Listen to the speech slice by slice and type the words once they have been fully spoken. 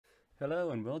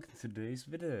Hello and welcome to today's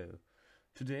video.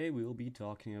 Today we'll be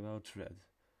talking about thread.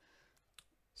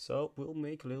 So we'll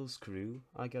make a little screw.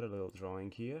 I got a little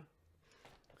drawing here.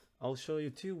 I'll show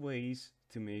you two ways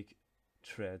to make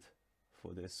thread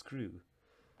for this screw.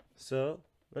 So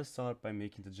let's start by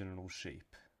making the general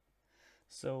shape.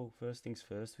 So first things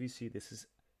first, we see this is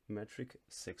metric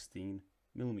 16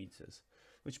 millimeters,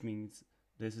 which means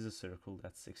this is a circle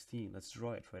that's 16. Let's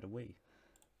draw it right away.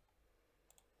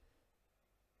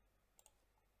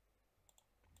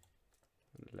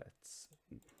 Let's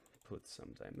put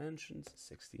some dimensions,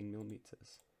 16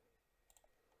 millimeters.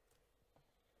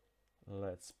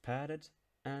 Let's pad it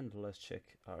and let's check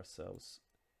ourselves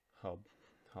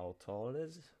how tall it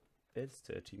is. It's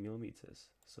 30 millimeters.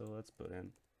 So let's put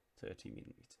in 30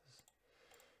 millimeters.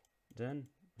 Then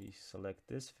we select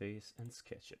this face and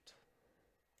sketch it.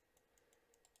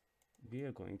 We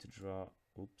are going to draw,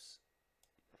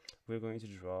 we're going to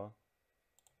draw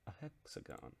a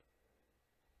hexagon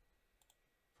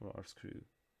for our screw,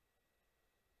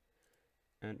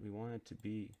 and we want it to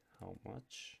be how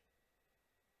much?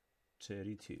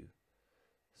 32.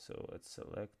 So let's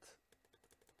select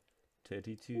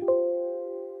 32.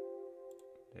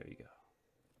 There we go.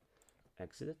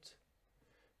 Exit it,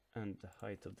 and the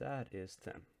height of that is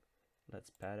 10.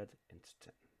 Let's pad it into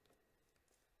 10.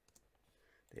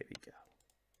 There we go.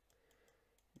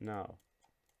 Now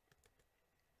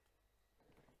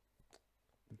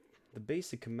the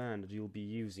basic command that you'll be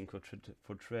using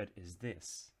for thread is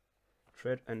this: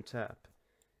 thread and tap.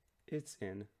 It's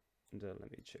in the, let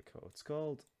me check how it's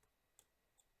called,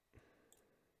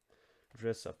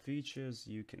 dress up features.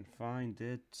 You can find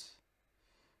it,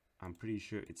 I'm pretty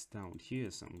sure it's down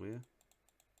here somewhere.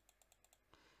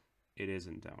 It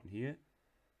isn't down here,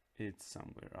 it's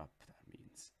somewhere up. That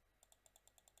means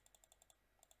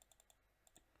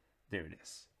there it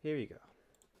is. Here we go.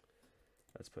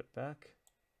 Let's put it back.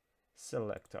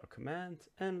 Select our command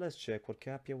and let's check what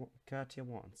CATIA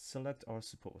wants. Select our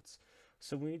supports.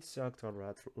 So we need to select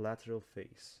our lateral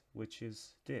face, which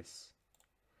is this,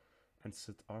 and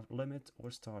set our limit or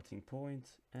starting point,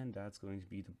 and that's going to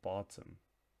be the bottom.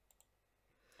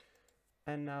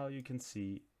 And now you can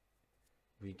see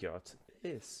we got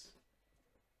this.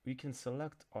 We can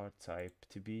select our type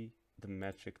to be the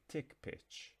metric tick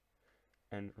pitch.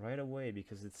 And right away,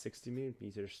 because it's 60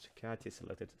 millimeters, CATIA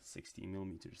selected 60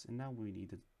 millimeters. And now we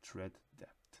need the thread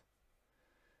depth.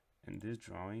 In this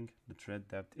drawing, the thread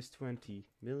depth is 20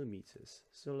 millimeters.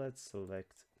 So let's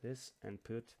select this and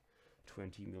put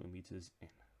 20 millimeters in.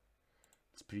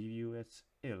 Let's preview it.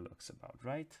 It looks about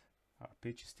right. Our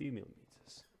pitch is 2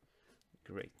 millimeters.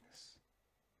 Greatness.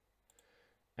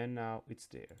 And now it's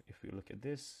there. If we look at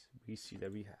this, we see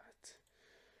that we have it.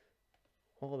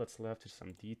 All that's left is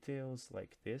some details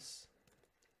like this.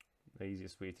 The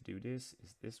easiest way to do this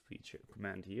is this feature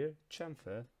command here,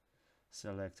 chamfer.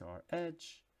 Select our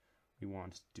edge. We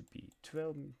want it to be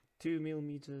 2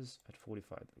 millimeters at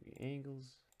 45-degree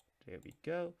angles. There we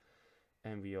go.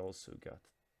 And we also got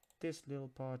this little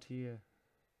part here.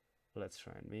 Let's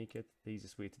try and make it. The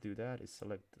easiest way to do that is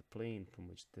select the plane from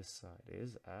which this side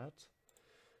is at.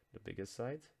 The biggest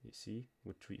side, you see,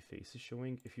 with 3 faces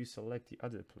showing. If you select the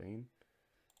other plane,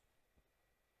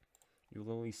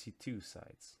 you'll only see 2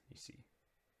 sides, you see.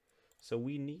 So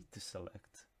we need to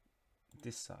select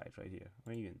this side right here.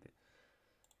 Or even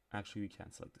actually, we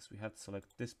can't select this. We have to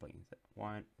select this plane.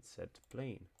 Why it said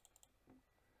plane.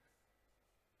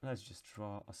 Let's just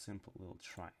draw a simple little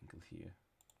triangle here.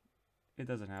 It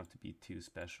doesn't have to be too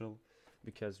special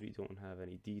because we don't have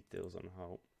any details on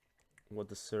what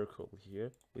the circle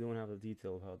here. We don't have the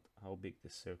detail about how big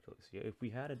this circle is here. If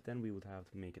we had it, then we would have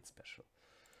to make it special.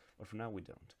 But for now, we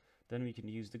don't. Then we can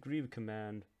use the groove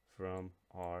command from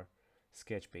our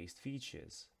sketch-based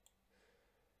features.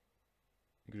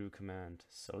 Groove command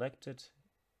selected.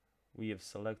 We have to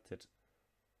select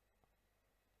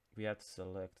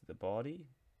the body.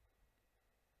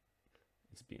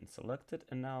 It's being selected,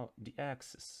 and now the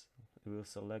axis. We will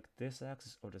select this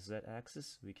axis or the Z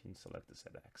axis. We can select the Z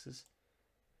axis.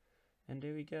 And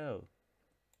there we go.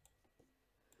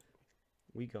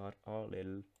 We got our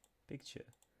little picture.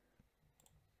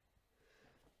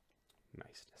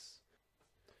 Niceness.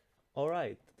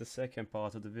 Alright, the second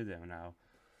part of the video now.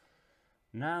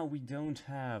 Now we don't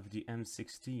have the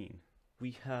M16.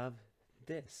 We have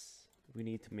this. We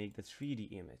need to make the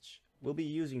 3D image. We'll be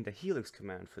using the Helix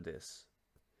command for this.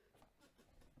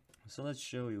 So let's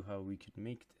show you how we can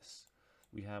make this.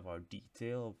 We have our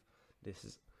detail. This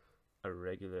is a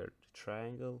regular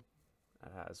triangle.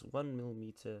 It has 1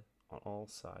 millimeter on all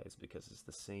sides because it's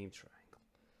the same triangle.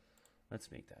 Let's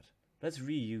make that. Let's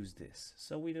reuse this.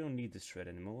 So we don't need this thread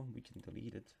anymore. We can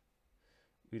delete it.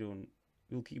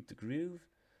 we'll keep the groove,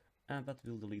 but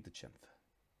we'll delete the chamfer.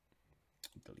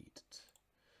 Delete it.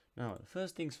 Now,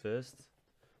 first things first,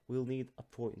 we'll need a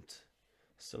point.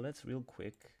 So let's real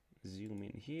quick zoom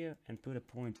in here and put a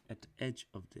point at the edge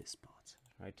of this spot,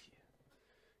 right here.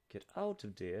 Get out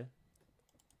of there.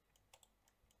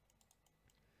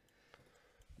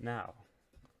 Now,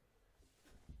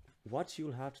 what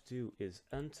you'll have to do is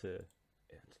enter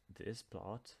this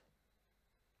plot,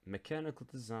 mechanical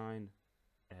design,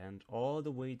 and all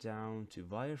the way down to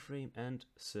wireframe and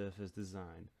surface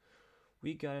design.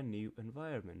 We got a new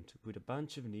environment with a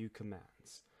bunch of new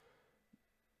commands.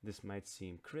 This might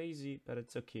seem crazy, but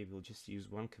it's okay, we'll just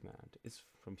use one command. It's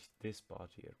from this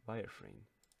spot here, wireframe.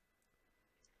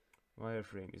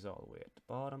 Wireframe is all the way at the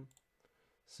bottom,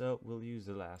 so we'll use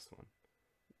the last one.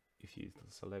 If you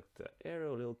select the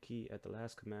arrow little key at the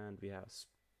last command, we have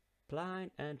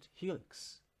spline and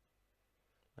helix.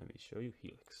 Let me show you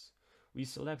helix. We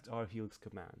select our helix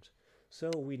command. So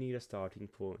we need a starting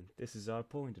point. This is our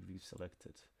point that we've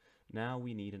selected. Now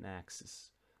we need an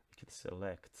axis. We can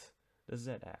select the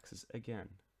z-axis again.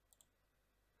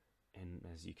 And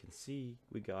as you can see,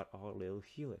 we got our little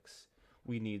helix.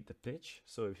 We need the pitch.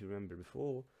 So if you remember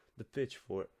before, the pitch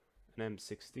for an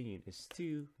M16 is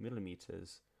 2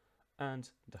 millimeters. And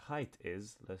the height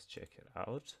is, let's check it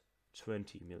out,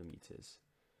 20 millimeters.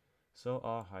 So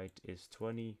our height is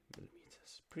 20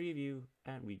 millimeters. Preview,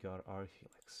 and we got our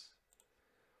helix.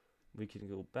 We can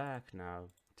go back now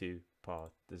to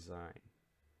path design.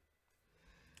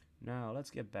 Now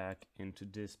let's get back into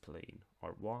this plane,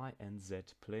 our Y and Z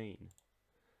plane.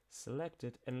 Select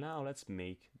it, and now let's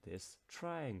make this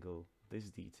triangle,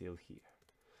 this detail here.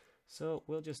 So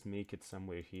we'll just make it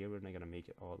somewhere here. We're not gonna make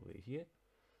it all the way here.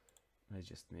 Let's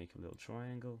just make a little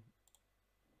triangle.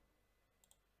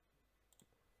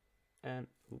 And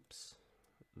oops,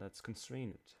 let's constrain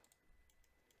it.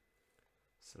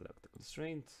 Select the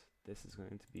constraint. This is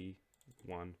going to be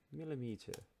 1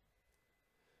 millimeter.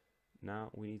 Now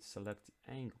we need to select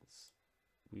the angles.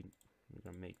 We're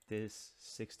gonna make this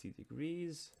 60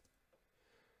 degrees,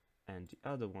 and the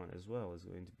other one as well is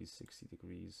going to be 60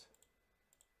 degrees.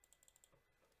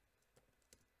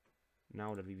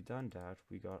 Now that we've done that,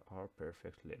 we got our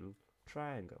perfect little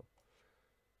triangle.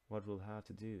 What we'll have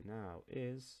to do now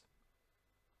is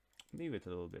move it a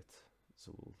little bit.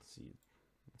 So we'll see.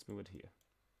 Let's move it here.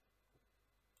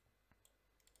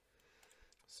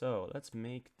 So let's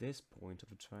make this point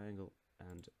of a triangle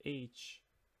and H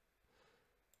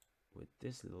with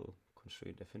this little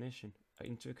constraint definition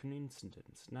into a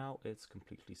coincidence. Now it's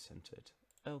completely centered.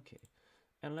 Okay.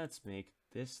 And let's make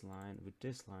this line with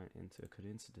this line into a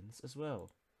coincidence as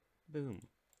well. Boom.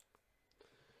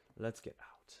 Let's get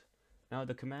out. Now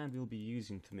the command we'll be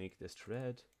using to make this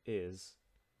thread is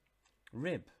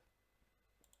rib.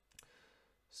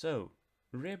 So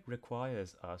rib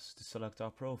requires us to select our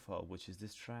profile, which is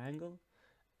this triangle,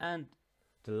 and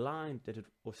the line that it,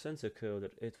 or sensor code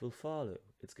that it will follow.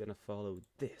 It's gonna follow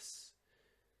this.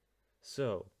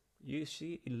 So you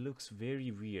see it looks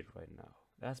very weird right now.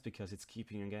 That's because it's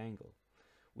keeping an angle.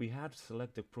 We had to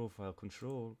select the profile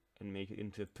control and make it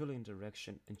into a pull-in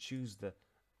direction and choose the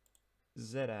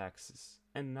z-axis.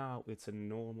 And now it's a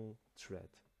normal thread.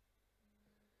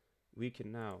 We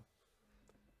can now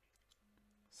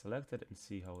select it and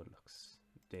see how it looks.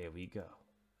 There we go.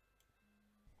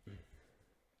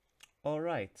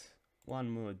 Alright, one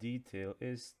more detail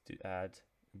is to add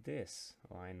this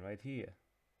line right here.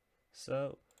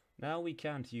 So now we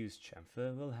can't use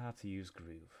chamfer, we'll have to use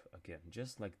groove. Again,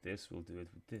 just like this, we'll do it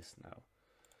with this now.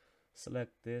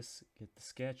 Select this, get the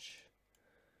sketch,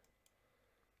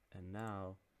 and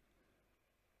now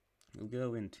we'll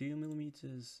go in 2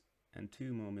 millimeters and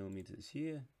 2 more millimeters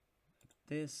here, like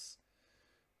this.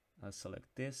 I'll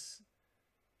select this,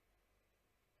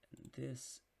 and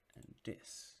this, and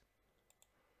this.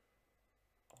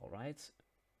 Alright,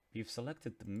 we've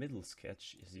selected the middle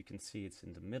sketch. As you can see, it's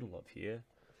in the middle of here.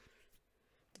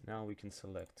 Now we can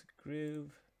select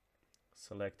groove,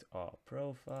 select our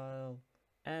profile,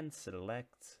 and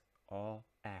select our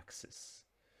axis.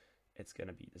 It's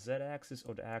gonna be the z-axis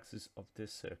or the axis of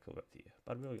this circle right here.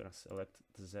 But we're gonna select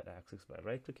the z-axis by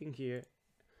right-clicking here,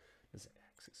 the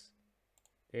z-axis.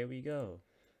 There we go.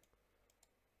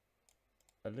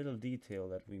 A little detail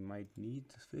that we might need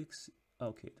to fix.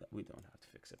 Okay, we don't have to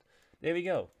fix it. There we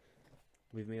go.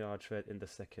 We've made our thread in the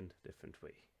second different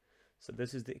way. So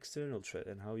this is the external thread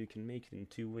and how you can make it in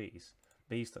 2 ways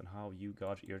based on how you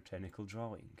got your technical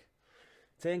drawing.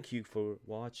 Thank you for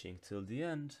watching till the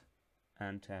end,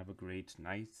 and have a great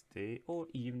night, day or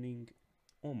evening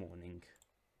or morning.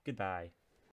 Goodbye.